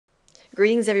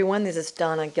Greetings everyone, this is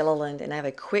Donna Gilliland and I have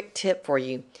a quick tip for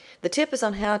you. The tip is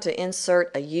on how to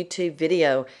insert a YouTube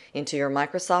video into your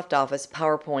Microsoft Office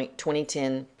PowerPoint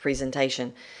 2010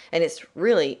 presentation, and it's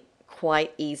really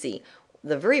quite easy.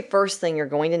 The very first thing you're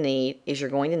going to need is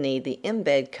the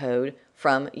embed code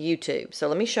from YouTube. So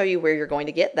let me show you where you're going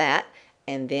to get that,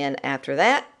 and then after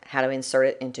that how to insert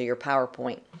it into your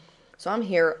PowerPoint. So I'm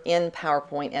here in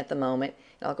PowerPoint at the moment.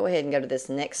 I'll go ahead and go to this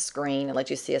next screen and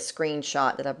let you see a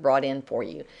screenshot that I've brought in for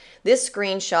you. This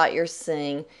screenshot you're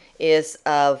seeing is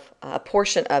of a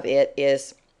portion of it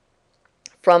is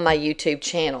from my YouTube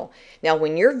channel. Now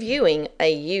when you're viewing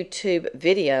a YouTube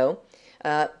video,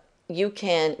 you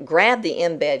can grab the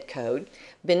embed code.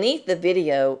 Beneath the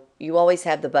video you always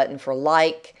have the button for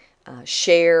like,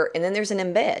 share, and then there's an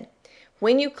embed.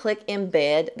 When you click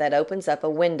embed, that opens up a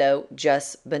window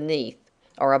just beneath,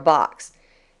 or a box.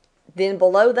 Then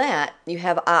below that you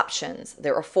have options.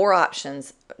 There are 4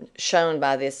 options shown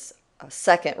by this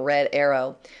second red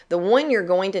arrow. The one you're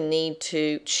going to need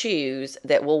to choose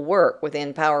that will work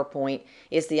within PowerPoint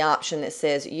is the option that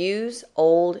says use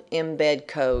old embed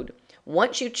code.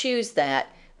 Once you choose that,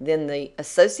 then the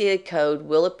associated code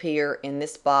will appear in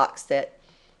this box that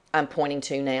I'm pointing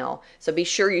to now. So be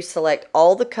sure you select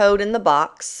all the code in the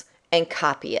box and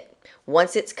copy it.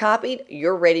 Once it's copied,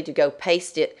 you're ready to go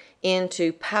paste it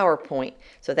into PowerPoint.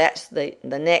 So that's the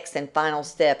next and final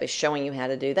step, is showing you how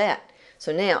to do that.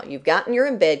 So now you've gotten your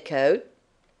embed code,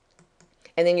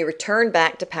 and then you return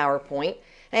back to PowerPoint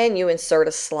and you insert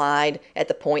a slide at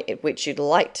the point at which you'd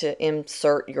like to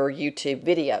insert your YouTube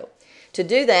video. To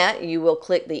do that, you will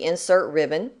click the insert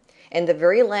ribbon, and the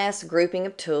very last grouping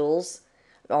of tools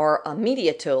are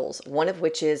media tools, one of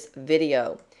which is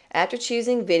video. After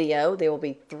choosing video, there will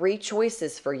be 3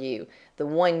 choices for you. The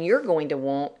one you're going to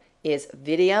want is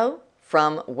video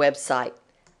from website.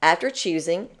 After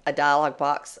choosing, a dialog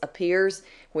box appears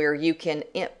where you can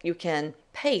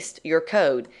paste your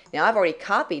code. Now I've already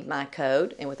copied my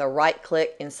code, and with a right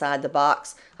click inside the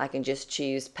box I can just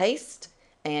choose paste,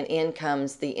 and in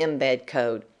comes the embed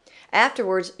code.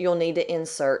 Afterwards you'll need to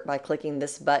insert by clicking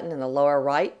this button in the lower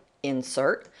right,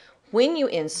 insert. When you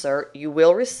insert, you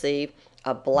will receive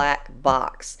a black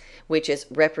box which is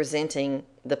representing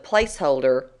the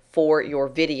placeholder for your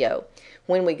video.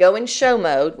 When we go in show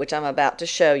mode, which I'm about to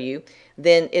show you,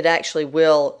 then it actually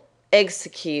will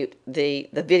execute the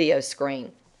video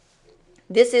screen.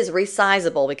 This is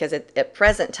resizable because at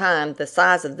present time the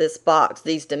size of this box,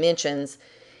 these dimensions,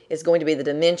 is going to be the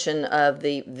dimension of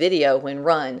the video when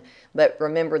run. But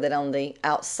remember that on the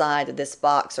outside of this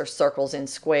box are circles and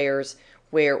squares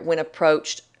where when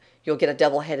approached you'll get a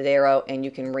double-headed arrow and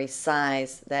you can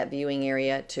resize that viewing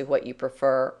area to what you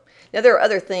prefer. Now there are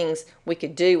other things we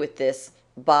could do with this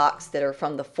box that are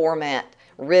from the format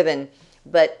ribbon,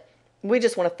 but we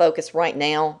just want to focus right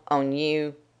now on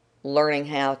you learning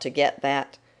how to get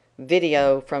that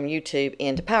video from YouTube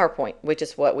into PowerPoint, which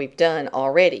is what we've done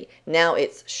already. Now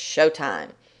it's showtime.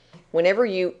 Whenever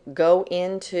you go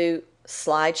into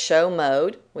slideshow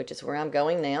mode, which is where I'm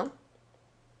going now,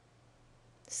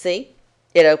 see?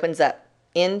 It opens up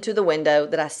into the window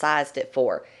that I sized it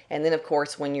for. And then of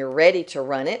course when you're ready to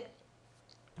run it,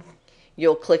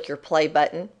 you'll click your play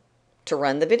button to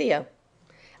run the video.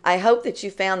 I hope that you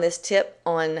found this tip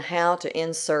on how to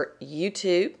insert a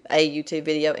YouTube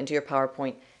video into your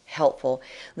PowerPoint helpful.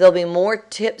 There'll be more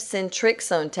tips and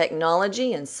tricks on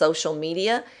technology and social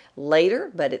media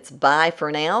later, but it's bye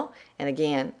for now. And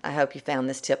again, I hope you found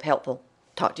this tip helpful.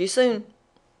 Talk to you soon.